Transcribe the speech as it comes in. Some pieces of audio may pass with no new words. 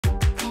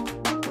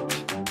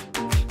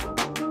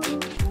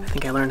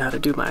think I learned how to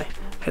do my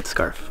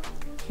headscarf.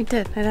 You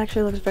did. It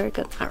actually looks very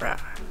good. All right.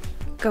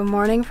 Good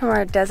morning from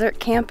our desert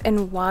camp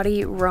in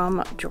Wadi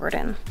Rum,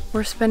 Jordan.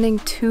 We're spending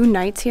 2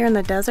 nights here in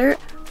the desert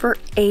for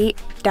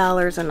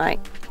 $8 a night.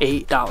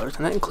 $8,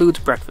 and that includes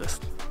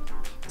breakfast.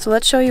 So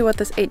let's show you what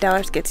this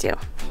 $8 gets you.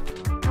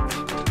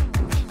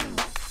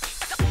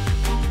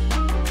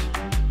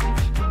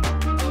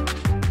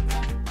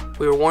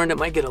 We were warned it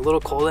might get a little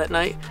cold at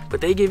night,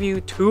 but they give you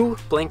 2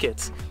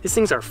 blankets. These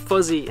things are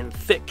fuzzy and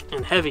thick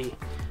and heavy.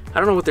 I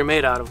don't know what they're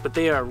made out of, but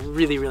they are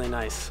really, really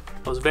nice.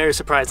 I was very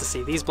surprised to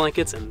see these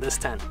blankets in this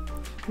tent.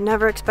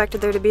 Never expected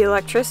there to be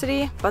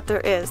electricity, but there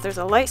is. There's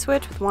a light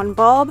switch with 1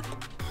 bulb,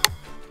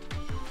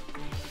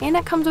 and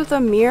it comes with a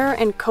mirror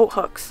and coat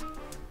hooks.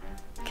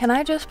 Can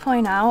I just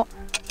point out,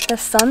 the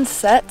sun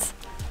sets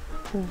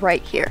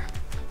right here.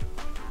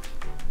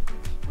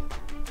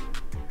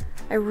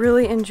 I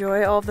really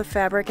enjoy all of the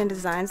fabric and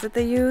designs that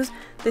they use.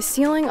 The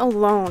ceiling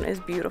alone is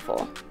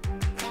beautiful.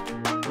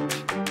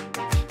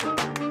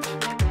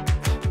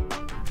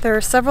 There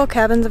are several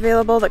cabins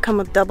available that come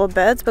with double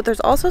beds, but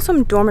there's also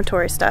some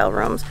dormitory style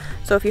rooms.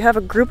 So if you have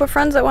a group of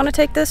friends that want to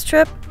take this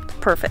trip, it's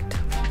perfect.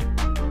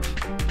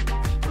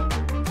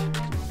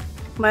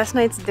 Last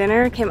night's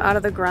dinner came out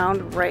of the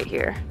ground right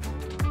here.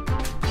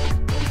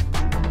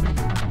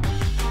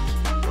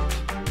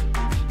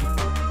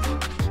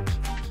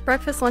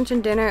 Breakfast, lunch,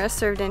 and dinner is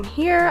served in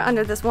here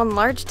under this one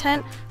large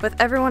tent with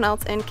everyone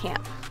else in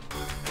camp.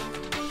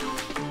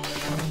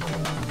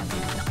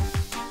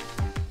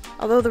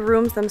 Although the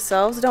rooms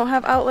themselves don't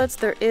have outlets,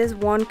 there is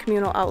one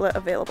communal outlet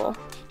available.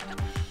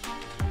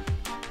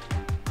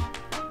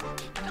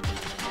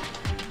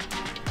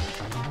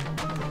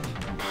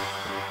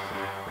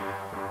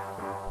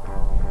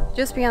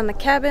 Just beyond the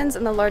cabins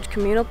and the large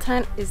communal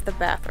tent is the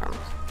bathrooms.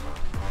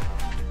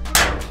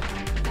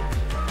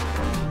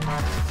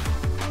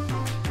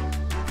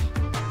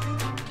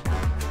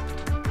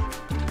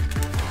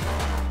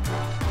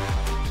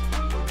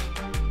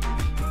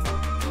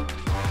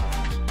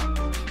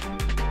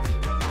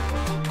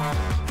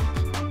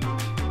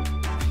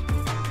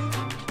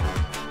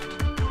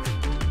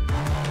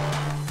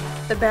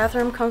 The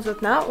bathroom comes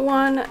with not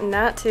 1,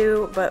 not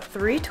 2, but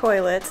 3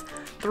 toilets,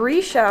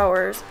 3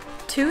 showers,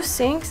 2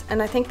 sinks,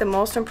 and I think the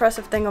most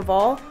impressive thing of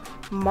all,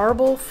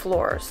 marble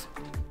floors.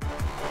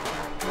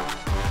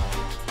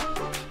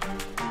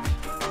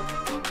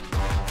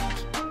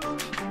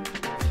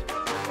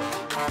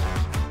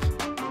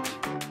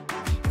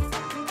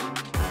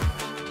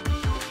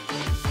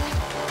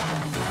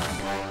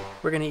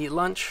 We're gonna eat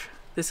lunch.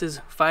 This is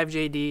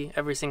 5JD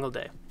every single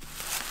day.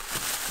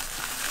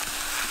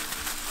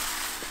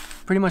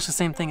 Pretty much the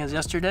same thing as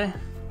yesterday.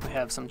 We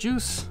have some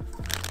juice,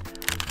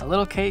 a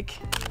little cake,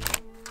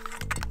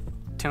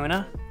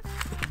 tuna.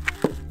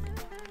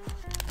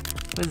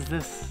 What is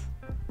this?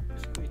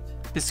 Biscuit.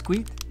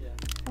 Biscuit? Yeah.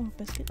 Oh,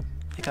 biscuit.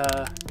 Like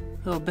a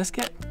little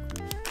biscuit.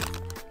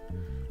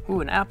 Ooh,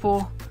 an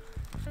apple,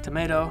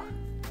 tomato,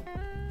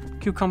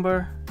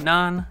 cucumber,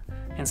 naan,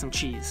 and some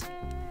cheese.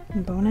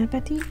 Bon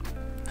appetit.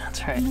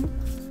 That's right.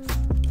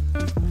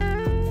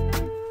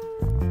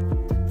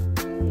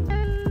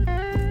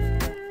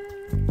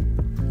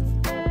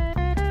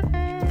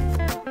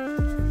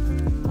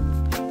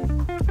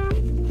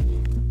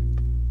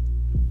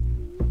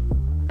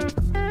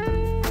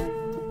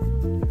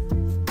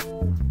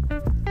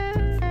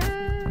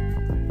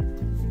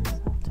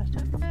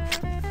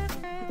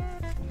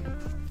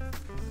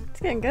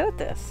 Getting good at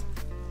this.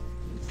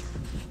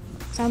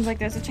 Sounds like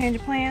there's a change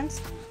of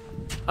plans.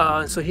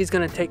 So he's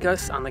gonna take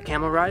us on the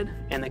camel ride,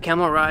 and the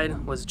camel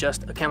ride was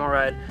just a camel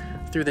ride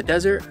through the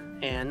desert,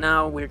 and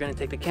now we're gonna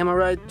take the camel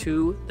ride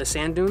to the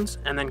sand dunes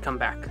and then come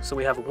back. So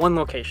we have 1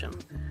 location.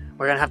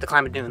 We're gonna have to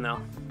climb a dune though.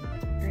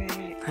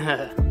 Great.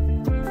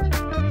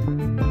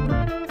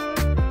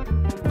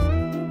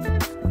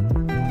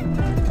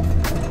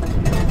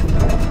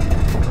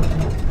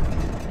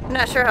 I'm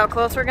not sure how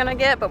close we're gonna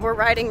get, but we're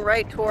riding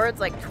right towards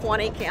like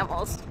 20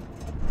 camels.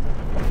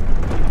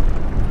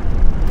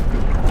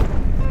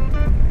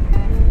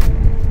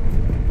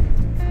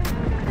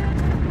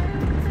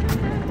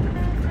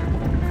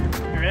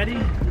 You ready?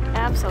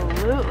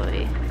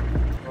 Absolutely.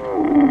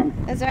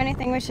 Is there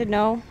anything we should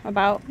know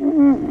about,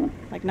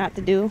 like not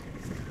to do?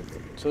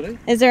 Sorry?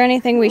 Is there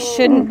anything we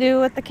shouldn't do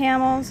with the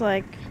camels?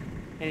 Like,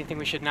 Anything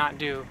we should not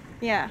do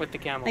with the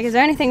camels? Like, is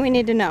there anything we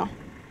need to know?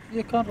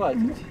 You can ride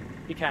it.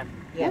 You can.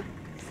 Yeah.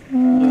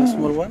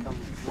 Small one.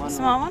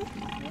 Small one?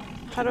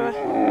 How do I?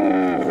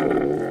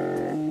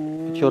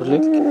 With your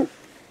leg.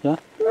 Yeah.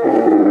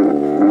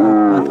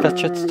 And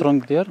catch it strong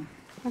there.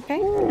 Okay.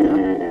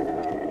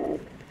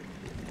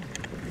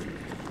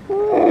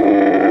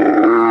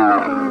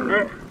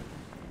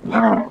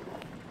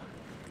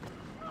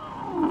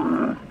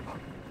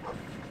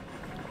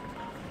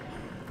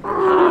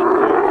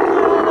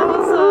 That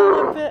was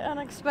a bit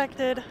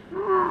unexpected.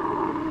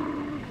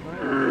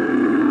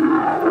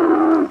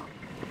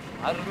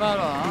 He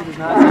does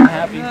not seem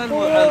happy.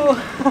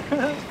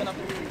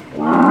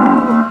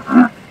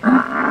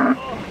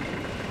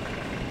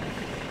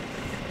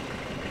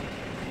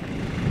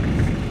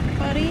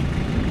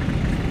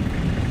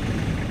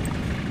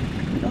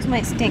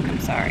 might stink, I'm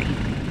sorry.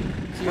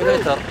 See you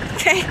later.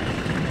 Okay.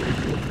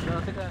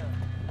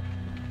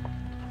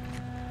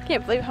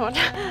 Can't believe how much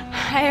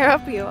higher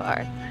up you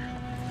are.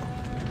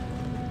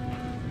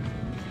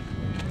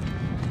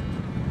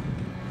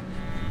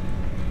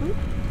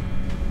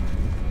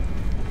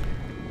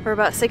 We're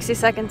about 60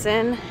 seconds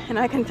in, and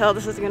I can tell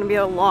this is going to be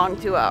a long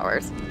 2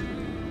 hours.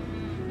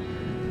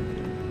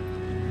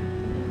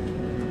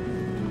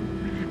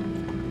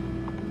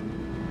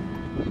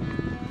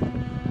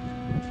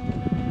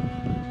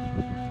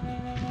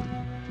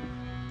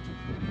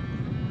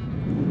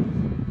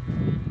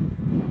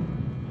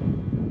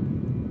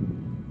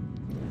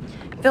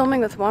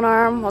 Filming with one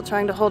arm while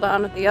trying to hold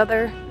on with the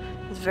other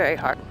is very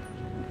hard.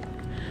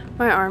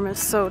 My arm is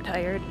so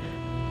tired.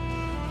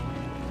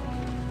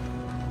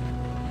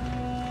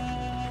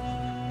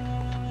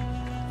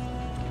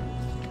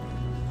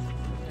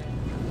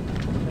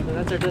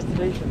 That's our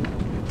destination.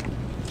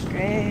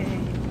 Great.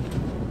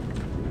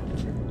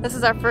 This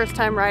is our first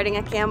time riding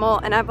a camel,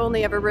 and I've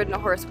only ever ridden a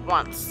horse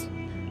once.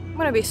 I'm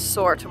gonna be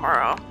sore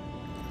tomorrow.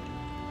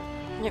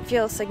 It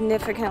feels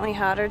significantly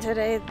hotter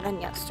today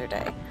than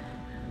yesterday.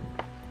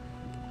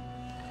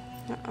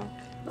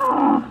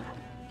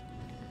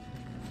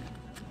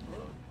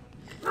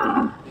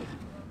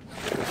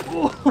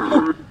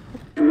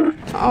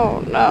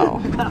 Oh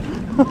no.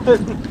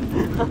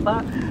 A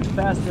lot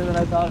faster than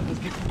I thought it was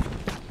going to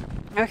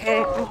be.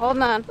 Okay, I'm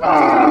holding on.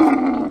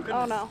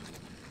 Oh no.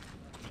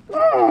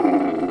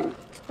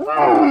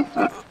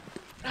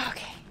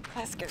 Okay,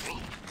 that scared me.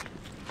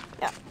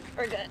 Yeah,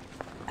 we're good.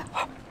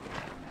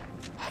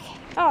 Okay.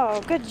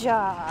 Oh, good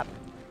job.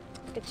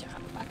 Good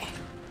job. Okay.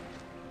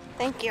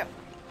 Thank you.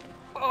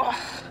 Oh.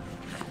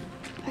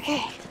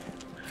 Okay.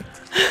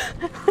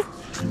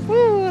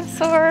 Woo,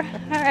 sore.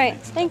 All right,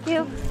 thank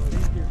you.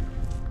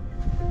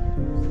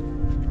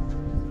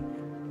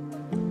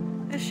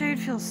 This shade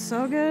feels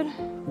so good.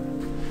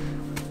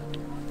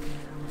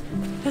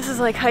 This is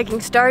like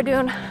hiking Star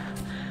Dune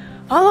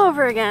all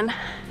over again.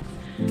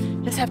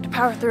 Just have to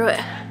power through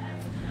it.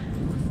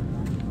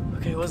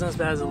 Okay, it wasn't as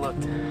bad as it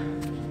looked.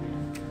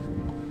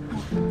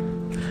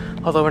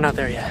 Although we're not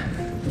there yet.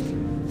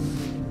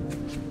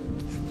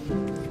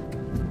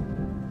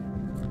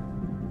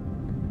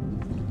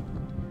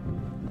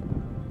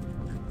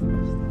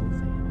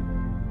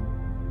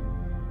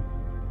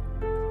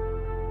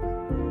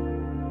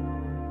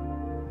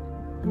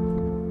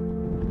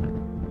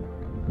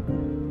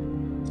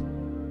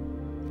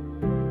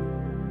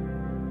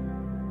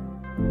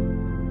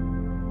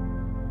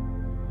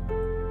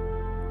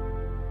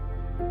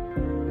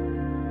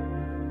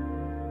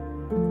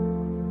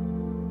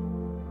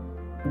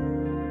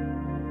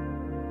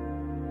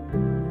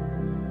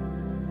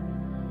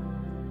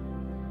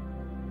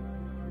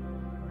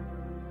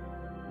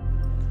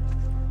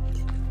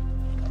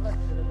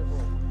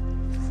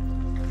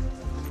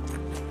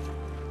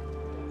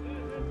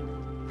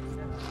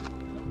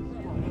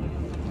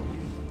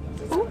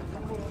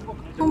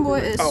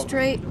 Homeboy is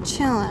straight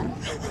chilling,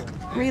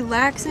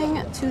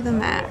 relaxing to the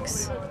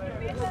max.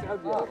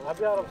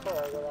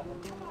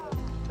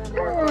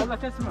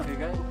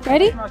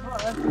 Ready?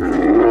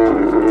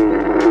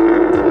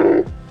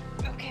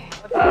 Okay.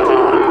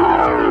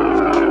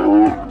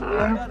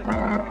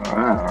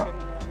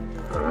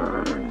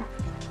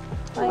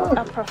 Like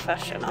a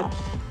professional.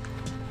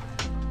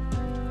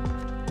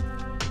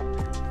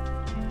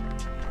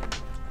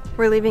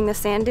 We're leaving the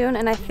sand dune,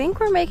 and I think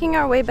we're making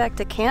our way back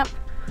to camp.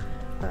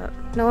 But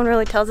no one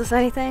really tells us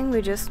anything, we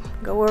just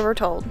go where we're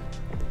told.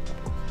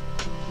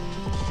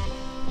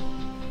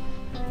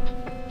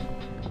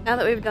 Now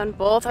that we've done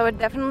both, I would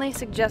definitely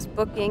suggest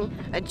booking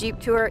a Jeep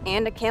tour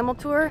and a camel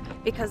tour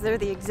because they're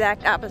the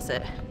exact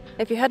opposite.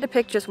 If you had to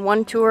pick just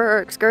one tour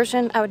or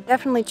excursion, I would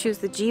definitely choose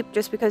the Jeep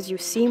just because you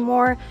see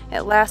more,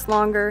 it lasts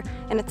longer,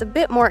 and it's a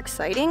bit more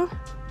exciting.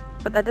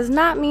 But that does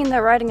not mean that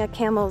riding a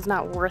camel is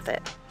not worth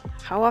it.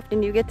 How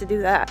often do you get to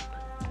do that?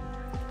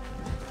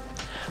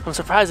 I'm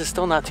surprised it's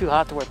still not too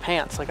hot to wear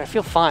pants. Like, I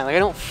feel fine. Like, I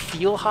don't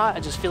feel hot, I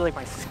just feel like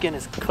my skin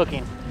is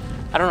cooking.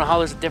 I don't know how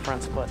there's a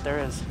difference, but there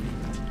is.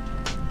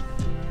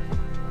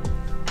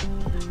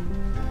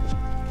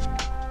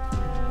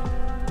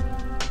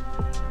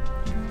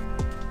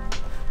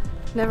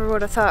 Never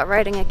would have thought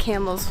riding a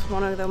camel is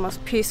one of the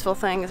most peaceful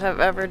things I've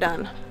ever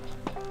done.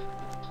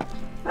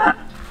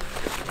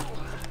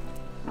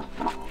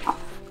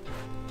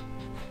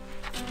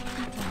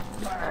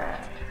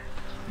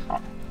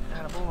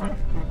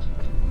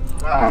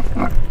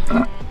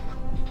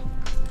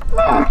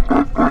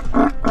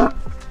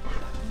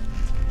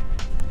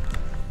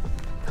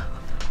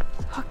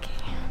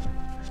 Okay.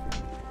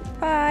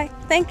 Bye.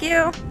 Thank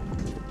you.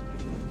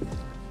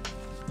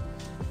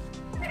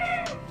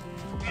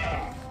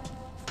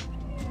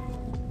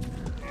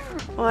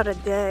 What a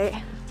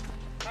day.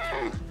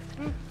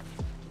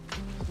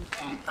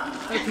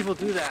 How do people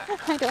do that?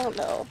 I don't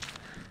know.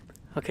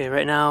 Okay,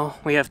 right now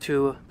we have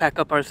to pack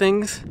up our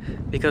things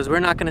because we're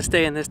not going to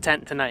stay in this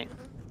tent tonight.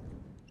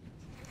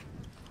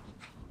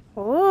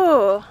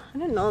 Oh, I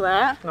didn't know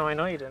that. No, I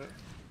know you didn't.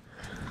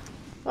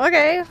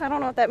 Okay, I don't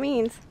know what that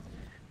means.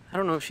 I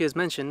don't know if she has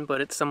mentioned,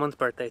 but it's someone's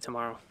birthday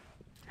tomorrow.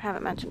 I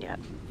haven't mentioned yet.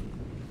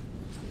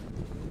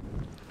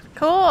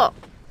 Cool!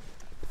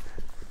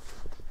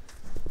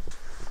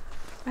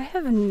 I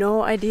have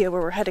no idea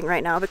where we're heading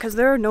right now because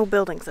there are no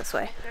buildings this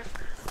way.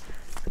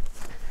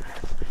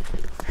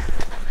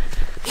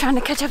 Trying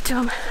to catch up to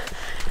him.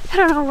 I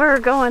don't know where we're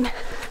going.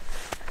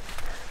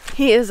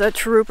 He is a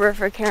trooper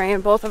for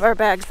carrying both of our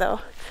bags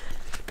though.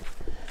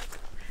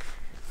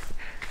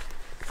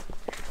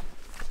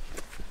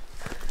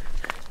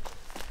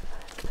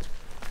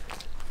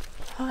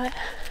 What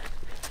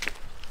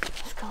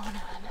is going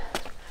on?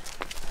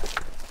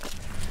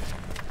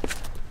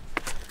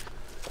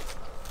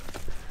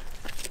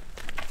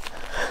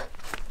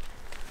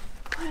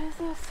 What is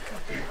this?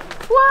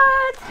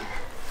 What?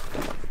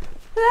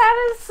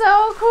 That is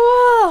so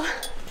cool!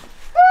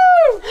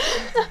 Woo!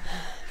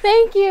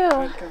 Thank you!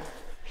 Welcome.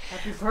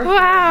 Happy birthday!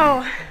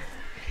 Wow!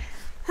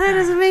 That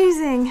is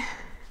amazing!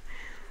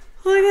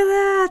 Look at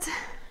that!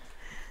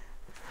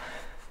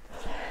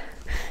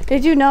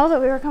 Did you know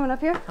that we were coming up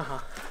here? Uh-huh.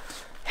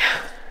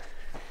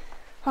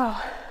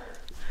 Wow.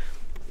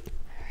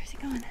 Where is he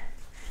going?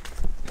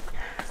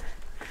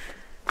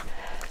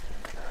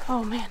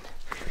 Oh man.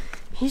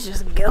 He's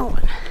just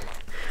going.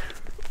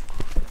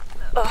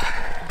 Oh.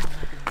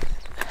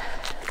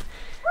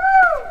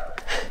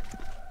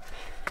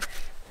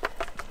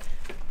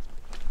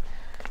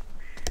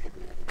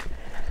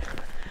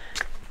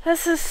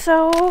 This is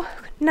so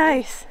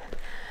nice.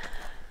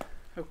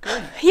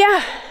 Okay.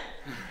 Yeah.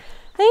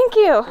 Thank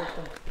you.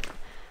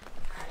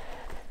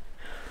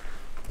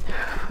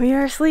 We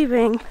are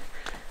sleeping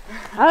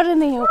out in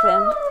the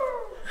open.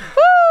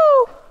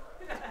 Woo!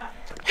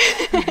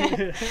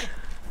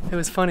 It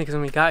was funny because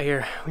when we got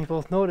here, we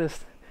both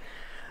noticed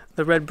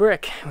the red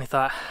brick. And we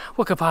thought,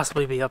 what could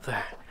possibly be up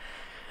there?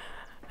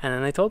 And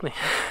then they told me.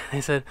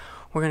 They said,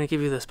 we're going to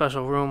give you the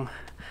special room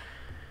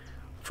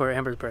for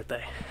Amber's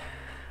birthday.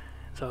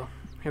 So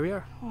here we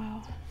are.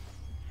 Wow.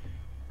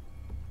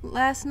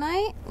 Last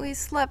night we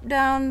slept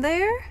down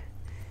there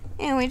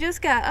and we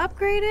just got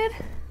upgraded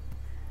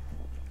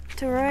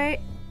to right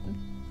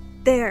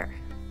there.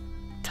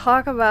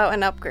 Talk about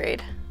an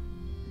upgrade.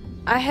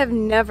 I have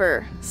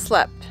never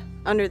slept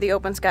under the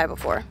open sky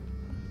before.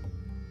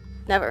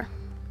 Never.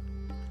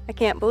 I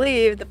can't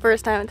believe the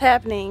first time it's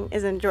happening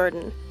is in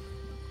Jordan.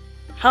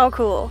 How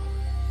cool.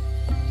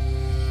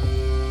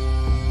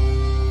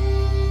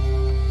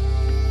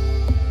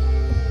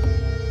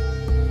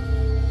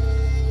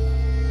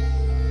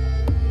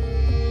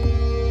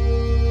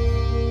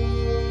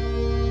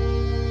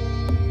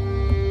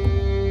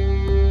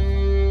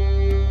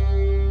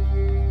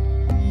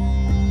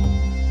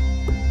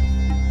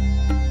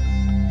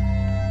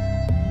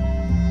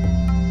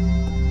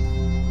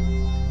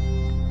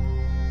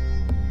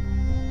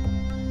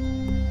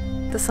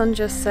 The sun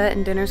just set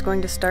and dinner's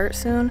going to start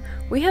soon.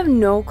 We have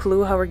no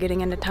clue how we're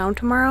getting into town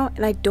tomorrow,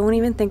 and I don't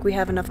even think we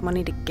have enough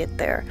money to get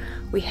there.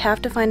 We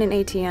have to find an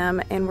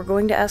ATM, and we're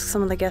going to ask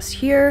some of the guests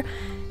here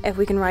if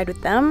we can ride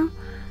with them.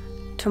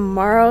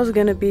 Tomorrow's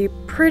gonna be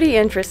pretty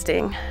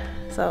interesting,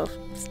 so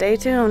stay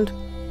tuned.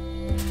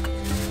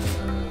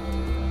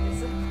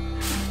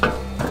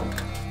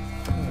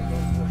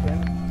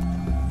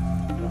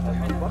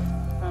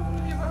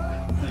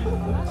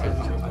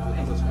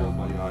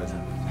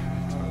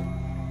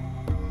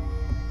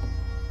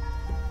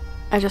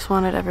 I just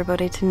wanted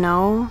everybody to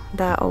know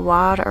that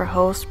Awad, our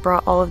host,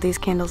 brought all of these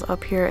candles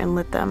up here and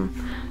lit them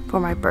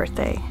for my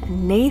birthday.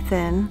 And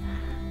Nathan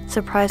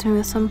surprised me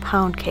with some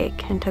pound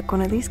cake and took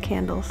one of these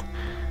candles,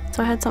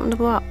 so I had something to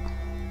blow up.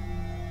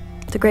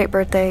 It's a great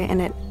birthday,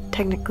 and it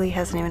technically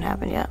hasn't even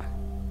happened yet.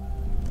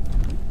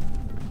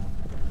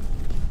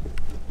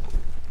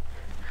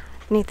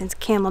 Nathan's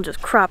camel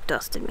just crop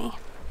dusted me.